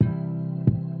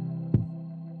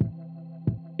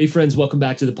Hey, friends, welcome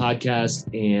back to the podcast.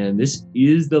 And this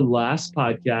is the last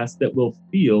podcast that will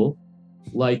feel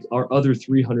like our other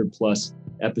 300 plus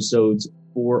episodes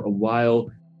for a while.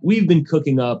 We've been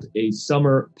cooking up a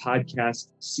summer podcast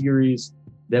series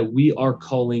that we are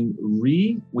calling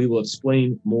We will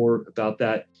explain more about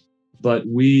that. But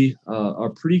we are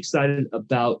pretty excited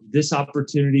about this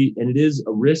opportunity, and it is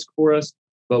a risk for us,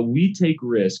 but we take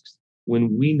risks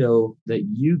when we know that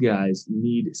you guys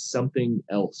need something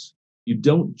else. You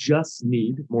don't just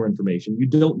need more information. You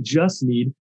don't just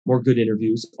need more good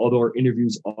interviews, although our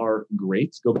interviews are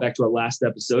great. Go back to our last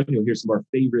episode and you'll hear some of our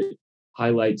favorite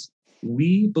highlights.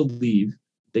 We believe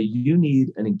that you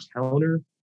need an encounter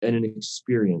and an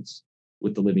experience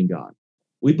with the living God.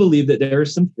 We believe that there are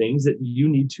some things that you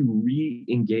need to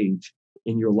re-engage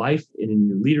in your life and in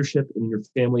your leadership and in your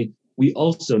family. We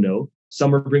also know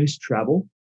summer brings travel.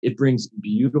 It brings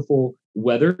beautiful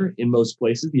weather in most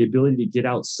places, the ability to get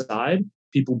outside,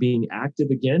 people being active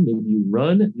again. Maybe you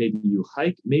run, maybe you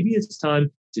hike. Maybe it's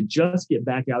time to just get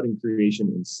back out in creation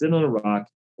and sit on a rock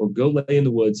or go lay in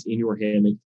the woods in your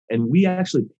hammock. And we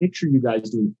actually picture you guys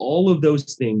doing all of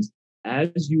those things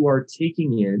as you are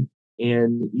taking in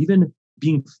and even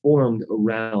being formed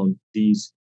around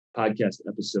these podcast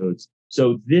episodes.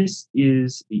 So this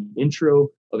is the intro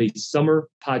of a summer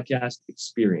podcast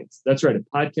experience. That's right, a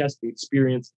podcast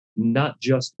experience, not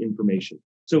just information.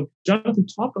 So Jonathan,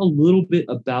 talk a little bit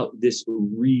about this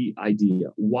idea.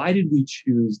 Why did we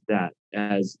choose that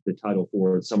as the title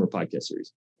for the summer podcast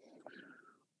series?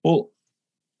 Well,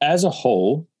 as a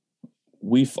whole,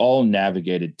 we've all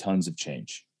navigated tons of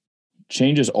change.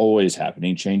 Change is always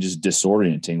happening. Change is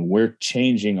disorienting. We're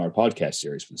changing our podcast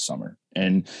series for the summer,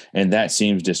 and that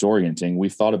seems disorienting.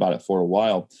 We've thought about it for a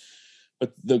while,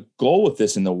 but the goal with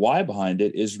this and the why behind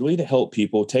it is really to help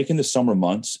people take in the summer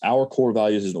months. Our core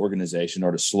values as an organization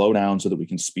are to slow down so that we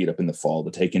can speed up in the fall,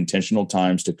 to take intentional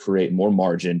times to create more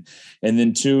margin, and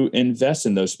then to invest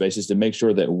in those spaces to make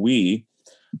sure that we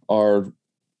are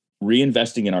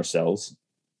reinvesting in ourselves,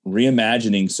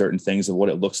 reimagining certain things of what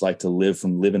it looks like to live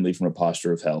and lead from a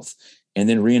posture of health, and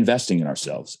then reinvesting in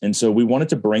ourselves. And so we wanted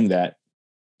to bring that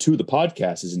to the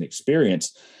podcast as an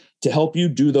experience to help you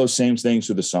do those same things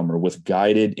through the summer with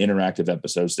guided interactive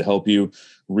episodes to help you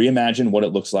reimagine what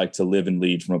it looks like to live and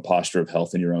lead from a posture of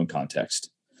health in your own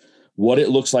context, what it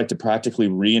looks like to practically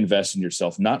reinvest in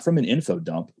yourself, not from an info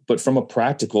dump, but from a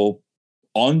practical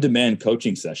on-demand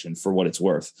coaching session for what it's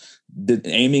worth,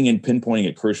 aiming and pinpointing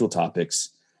at crucial topics,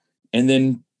 and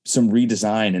then some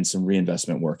redesign and some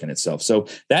reinvestment work in itself. So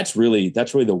that's really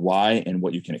the why and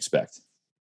what you can expect.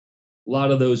 A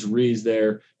lot of those re's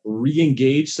there,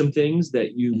 re-engage some things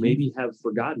that you maybe have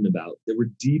forgotten about that were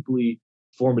deeply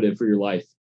formative for your life.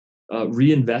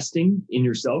 Reinvesting in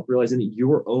yourself, realizing that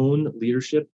your own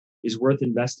leadership is worth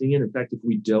investing in. In fact, if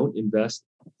we don't invest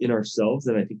in ourselves,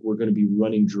 then I think we're going to be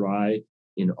running dry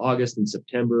in August and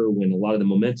September when a lot of the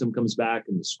momentum comes back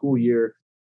in the school year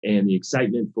and the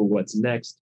excitement for what's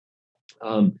next.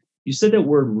 You said that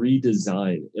word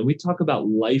redesign, and we talk about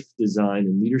life design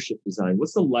and leadership design.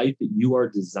 What's the life that you are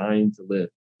designed to live?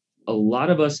 A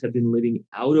lot of us have been living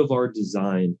out of our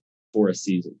design for a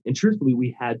season. And truthfully,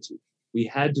 we had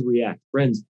to react.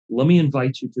 Friends, let me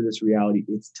invite you to this reality.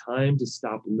 It's time to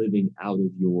stop living out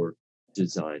of your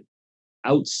design.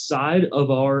 Outside of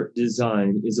our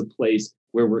design is a place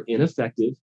where we're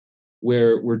ineffective,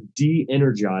 where we're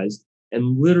de-energized,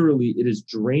 and literally it is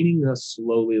draining us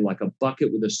slowly like a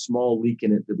bucket with a small leak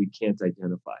in it that we can't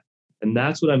identify. And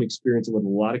that's what I'm experiencing with a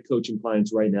lot of coaching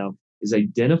clients right now, is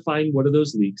identifying what are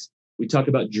those leaks. We talk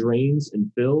about drains and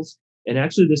fills. And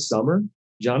actually this summer,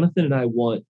 Jonathan and I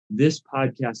want this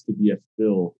podcast to be a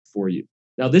fill for you.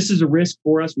 Now, this is a risk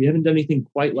for us. We haven't done anything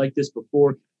quite like this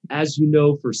before. As you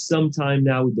know, for some time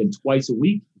now, we've been twice a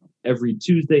week, every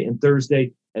Tuesday and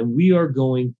Thursday, and we are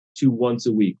going to once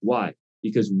a week. Why?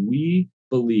 Because we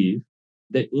believe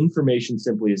that information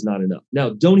simply is not enough. Now,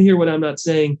 don't hear what I'm not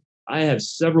saying. I have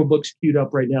several books queued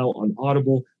up right now on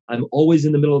Audible. I'm always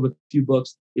in the middle of a few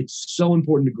books. It's so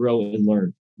important to grow and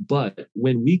learn. But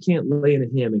when we can't lay in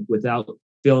a hammock without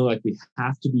feeling like we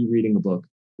have to be reading a book,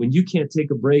 when you can't take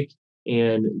a break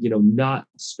and not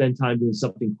spend time doing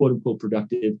something quote unquote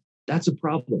productive, that's a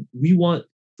problem. We want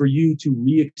for you to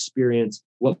re-experience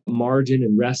what margin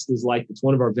and rest is like. It's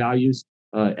one of our values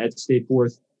at Stay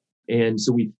Forth. And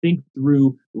so we think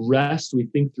through rest, we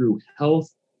think through health,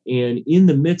 and in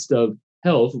the midst of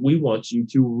health, we want you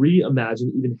to reimagine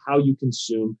even how you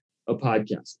consume a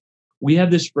podcast. We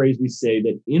have this phrase we say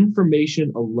that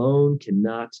information alone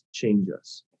cannot change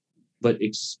us, but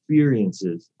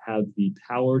experiences have the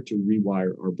power to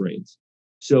rewire our brains.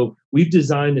 So we've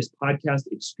designed this podcast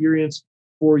experience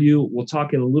for you. We'll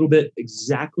talk in a little bit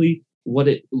exactly what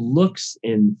it looks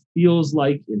and feels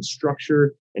like in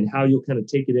structure and how you'll kind of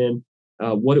take it in,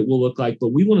 what it will look like. But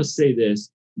we want to say this: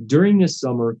 during this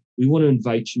summer, we want to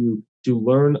invite you to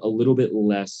learn a little bit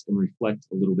less and reflect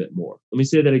a little bit more. Let me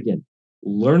say that again.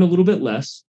 Learn a little bit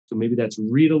less. So maybe that's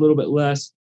read a little bit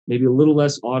less, maybe a little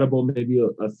less Audible, maybe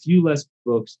a few less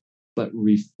books, but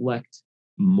reflect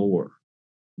more.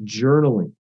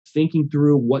 Journaling, thinking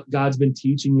through what God's been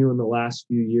teaching you in the last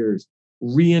few years,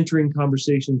 re-entering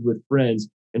conversations with friends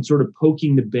and sort of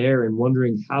poking the bear and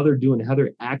wondering how they're doing, how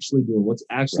they're actually doing, what's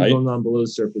actually going on below the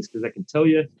surface. Because I can tell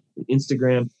you,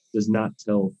 Instagram does not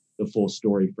tell the full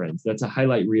story, friends. That's a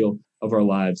highlight reel of our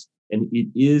lives. And it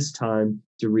is time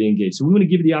to re-engage. So we want to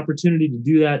give you the opportunity to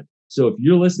do that. So if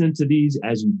you're listening to these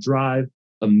as you drive,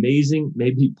 amazing.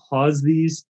 Maybe pause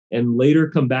these and later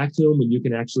come back to them when you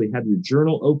can actually have your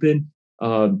journal open.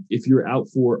 If you're out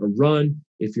for a run,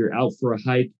 if you're out for a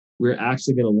hike, we're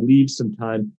actually going to leave some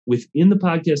time within the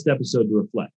podcast episode to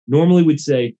reflect. Normally we'd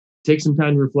say, take some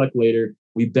time to reflect later.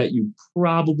 We bet you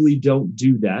probably don't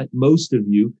do that. Most of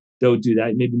you don't do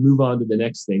that. Maybe move on to the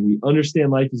next thing. We understand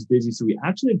life is busy, so we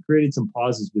actually have created some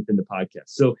pauses within the podcast.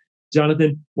 So,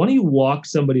 Jonathan, why don't you walk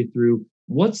somebody through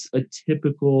what's a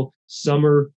typical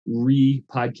summer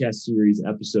podcast series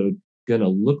episode going to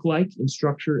look like in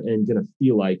structure and going to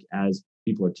feel like as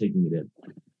people are taking it in?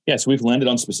 Yeah, so we've landed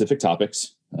on specific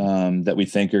topics that we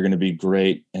think are going to be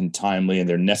great and timely, and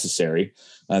they're necessary,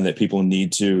 that people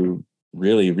need to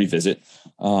really revisit.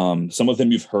 Some of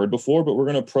them you've heard before, but we're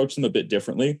going to approach them a bit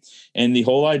differently. And the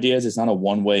whole idea is it's not a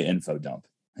one-way info dump.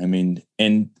 I mean,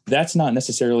 and that's not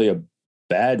necessarily a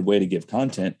bad way to give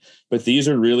content, but these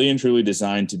are really and truly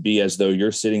designed to be as though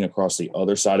you're sitting across the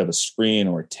other side of a screen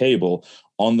or a table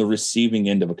on the receiving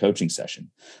end of a coaching session,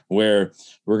 where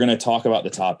we're going to talk about the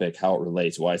topic, how it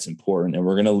relates, why it's important. And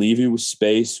we're going to leave you with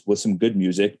space with some good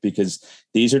music, because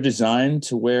these are designed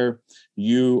to where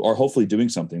you are hopefully doing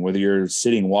something, whether you're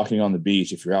sitting, walking on the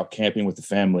beach, if you're out camping with the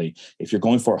family, if you're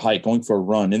going for a hike, going for a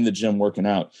run, in the gym, working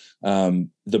out.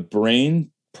 The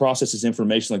brain processes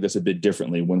information like this a bit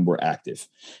differently when we're active.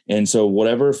 And so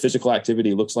whatever physical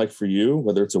activity looks like for you,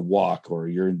 whether it's a walk or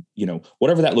you're,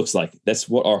 whatever that looks like, that's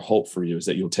what our hope for you is,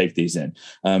 that you'll take these in.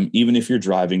 Even if you're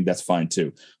driving, that's fine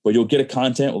too. But you'll get a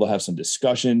content, we'll have some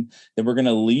discussion. Then we're going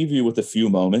to leave you with a few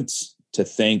moments to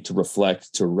think, to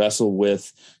reflect, to wrestle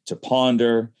with, to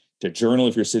ponder, to journal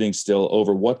if you're sitting still,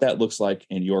 over what that looks like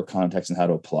in your context and how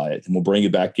to apply it. And we'll bring you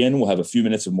back in. We'll have a few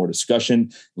minutes of more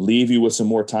discussion, leave you with some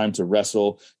more time to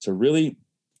wrestle, to really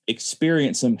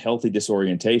experience some healthy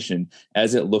disorientation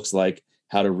as it looks like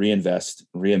how to reinvest,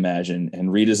 reimagine, and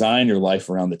redesign your life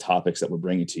around the topics that we're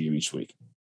bringing to you each week.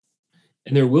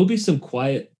 And there will be some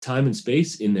quiet time and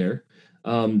space in there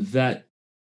that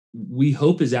we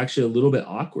hope is actually a little bit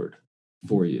awkward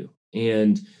for you.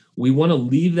 And we want to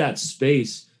leave that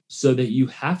space so that you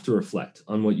have to reflect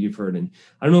on what you've heard. And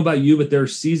I don't know about you, but there are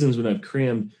seasons when I've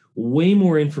crammed way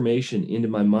more information into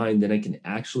my mind than I can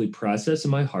actually process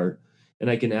in my heart, and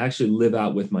I can actually live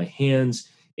out with my hands,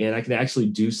 and I can actually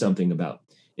do something about.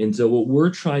 And so what we're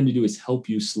trying to do is help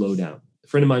you slow down. A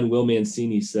friend of mine, Will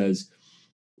Mancini, says,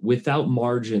 without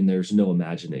margin, there's no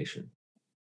imagination.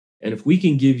 And if we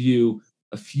can give you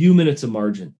a few minutes of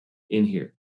margin in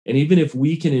here, and even if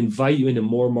we can invite you into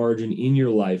more margin in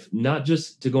your life, not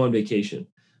just to go on vacation,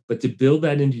 but to build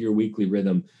that into your weekly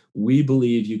rhythm, we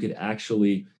believe you could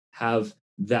actually have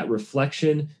that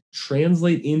reflection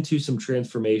translate into some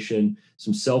transformation,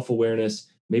 some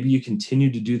self-awareness. Maybe you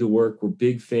continue to do the work. We're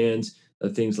big fans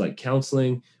of things like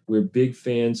counseling. We're big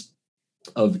fans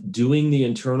of doing the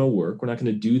internal work. We're not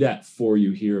going to do that for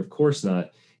you here, of course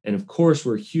not. And of course,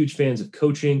 we're huge fans of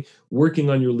coaching,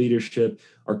 working on your leadership.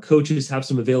 Our coaches have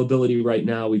some availability right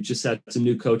now. We've just had some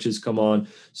new coaches come on.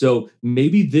 So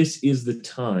maybe this is the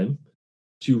time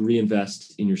to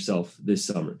reinvest in yourself this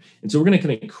summer. And so we're going to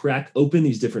kind of crack open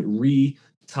these different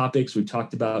topics. We've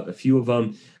talked about a few of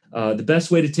them. The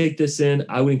best way to take this in,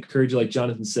 I would encourage you, like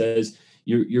Jonathan says,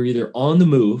 you're either on the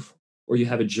move or you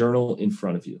have a journal in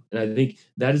front of you. And I think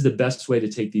that is the best way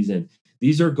to take these in.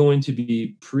 These are going to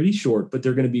be pretty short, but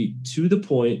they're going to be to the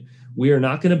point. We are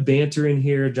not going to banter in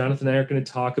here. Jonathan and I are going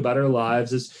to talk about our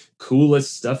lives, as cool as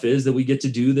stuff is that we get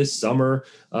to do this summer.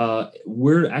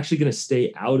 We're actually going to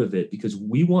stay out of it because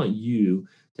we want you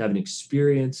to have an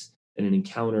experience and an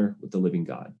encounter with the living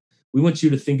God. We want you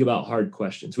to think about hard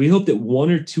questions. We hope that one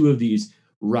or two of these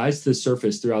rise to the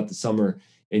surface throughout the summer,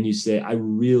 and you say, I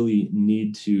really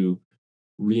need to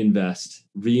reinvest,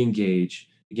 re-engage,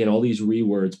 again, all these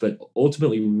rewords, but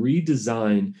ultimately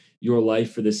redesign your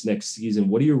life for this next season.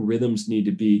 What do your rhythms need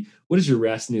to be? What does your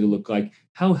rest need to look like?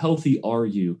 How healthy are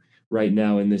you right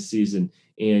now in this season?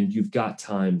 And you've got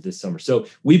time this summer. So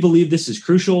we believe this is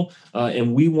crucial,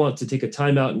 and we want to take a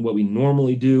time out in what we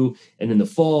normally do. And in the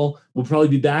fall, we'll probably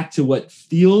be back to what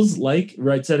feels like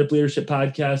Right Side Up Leadership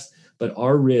Podcast, but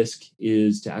our risk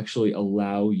is to actually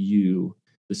allow you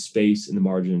the space and the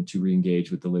margin to re-engage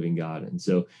with the living God. And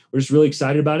so we're just really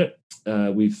excited about it.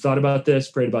 We've thought about this,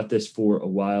 prayed about this for a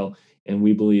while, and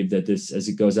we believe that this, as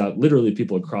it goes out, literally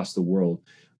people across the world,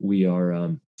 we're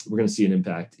going to see an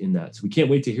impact in that. So we can't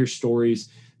wait to hear stories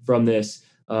from this.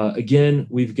 Again,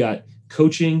 we've got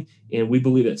coaching, and we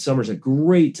believe that summer's a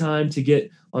great time to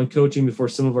get on coaching before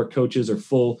some of our coaches are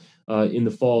full in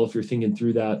the fall, if you're thinking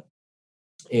through that.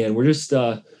 And we're just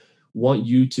want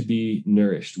you to be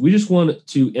nourished. We just want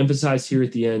to emphasize here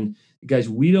at the end, guys,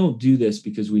 we don't do this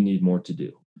because we need more to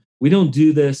do. We don't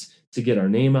do this to get our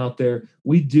name out there.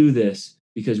 We do this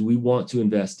because we want to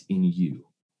invest in you.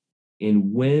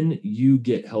 And when you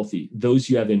get healthy, those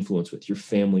you have influence with, your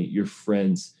family, your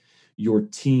friends, your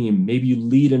team, maybe you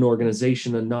lead an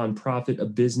organization, a nonprofit, a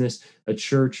business, a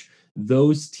church,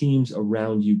 those teams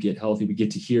around you get healthy. We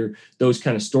get to hear those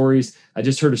kind of stories. I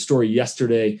just heard a story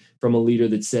yesterday from a leader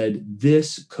that said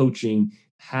this coaching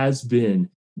has been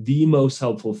the most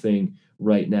helpful thing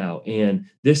right now. And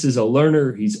this is a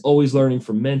learner. He's always learning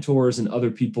from mentors and other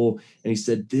people. And he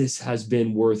said, this has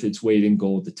been worth its weight in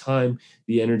gold, the time,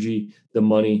 the energy, the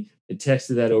money. It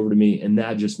texted that over to me, and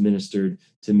that just ministered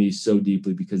to me so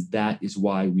deeply, because that is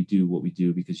why we do what we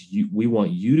do, because we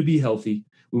want you to be healthy.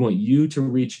 We want you to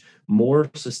reach more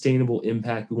sustainable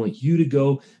impact. We want you to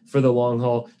go for the long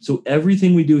haul. So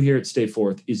everything we do here at Stay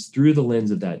Forth is through the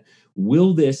lens of that.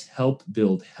 Will this help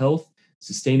build health,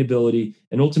 sustainability,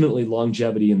 and ultimately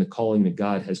longevity in the calling that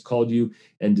God has called you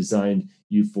and designed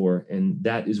you for? And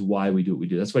that is why we do what we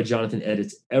do. That's why Jonathan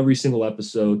edits every single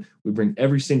episode. We bring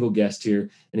every single guest here.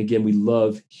 And again, we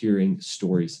love hearing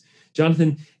stories.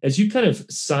 Jonathan, as you kind of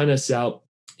sign us out,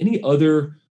 any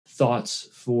other thoughts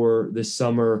for this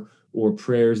summer or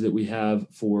prayers that we have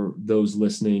for those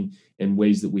listening, and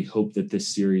ways that we hope that this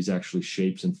series actually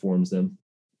shapes and forms them?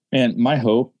 And my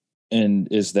hope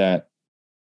is that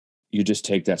you just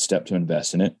take that step to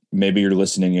invest in it. Maybe you're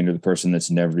listening and you're the person that's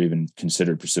never even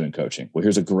considered pursuing coaching. Well,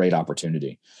 here's a great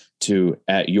opportunity to,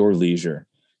 at your leisure,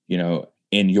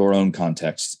 in your own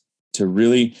context, to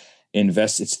really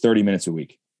invest. It's 30 minutes a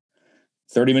week.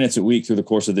 30 minutes a week through the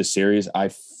course of this series, I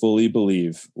fully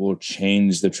believe will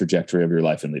change the trajectory of your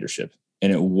life in leadership.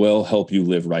 And it will help you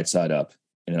live right side up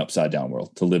in an upside down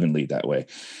world, to live and lead that way.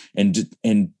 And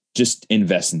just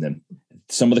invest in them.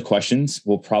 Some of the questions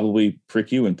will probably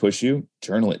prick you and push you.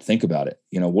 Journal it. Think about it.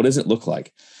 What does it look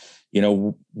like?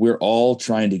 We're all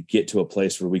trying to get to a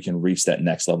place where we can reach that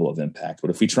next level of impact.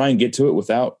 But if we try and get to it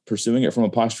without pursuing it from a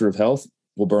posture of health,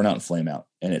 we'll burn out and flame out.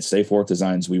 And at Stay Forth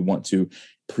Designs, we want to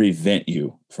prevent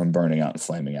you from burning out and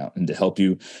flaming out, and to help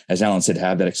you, as Alan said,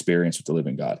 have that experience with the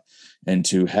living God, and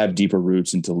to have deeper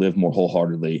roots, and to live more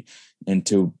wholeheartedly, and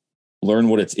to learn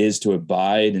what it is to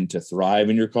abide and to thrive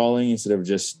in your calling instead of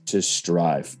just to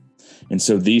strive. And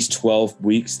so these 12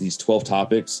 weeks, these 12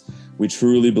 topics, we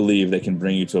truly believe they can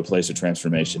bring you to a place of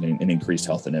transformation and increased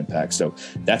health and impact. So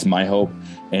that's my hope.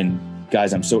 And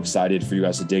guys, I'm so excited for you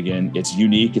guys to dig in. It's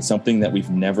unique. It's something that we've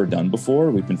never done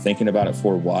before. We've been thinking about it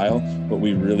for a while, but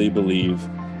we really believe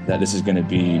that this is going to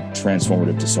be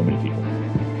transformative to so many people.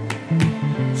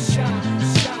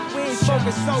 We ain't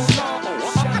focused so long.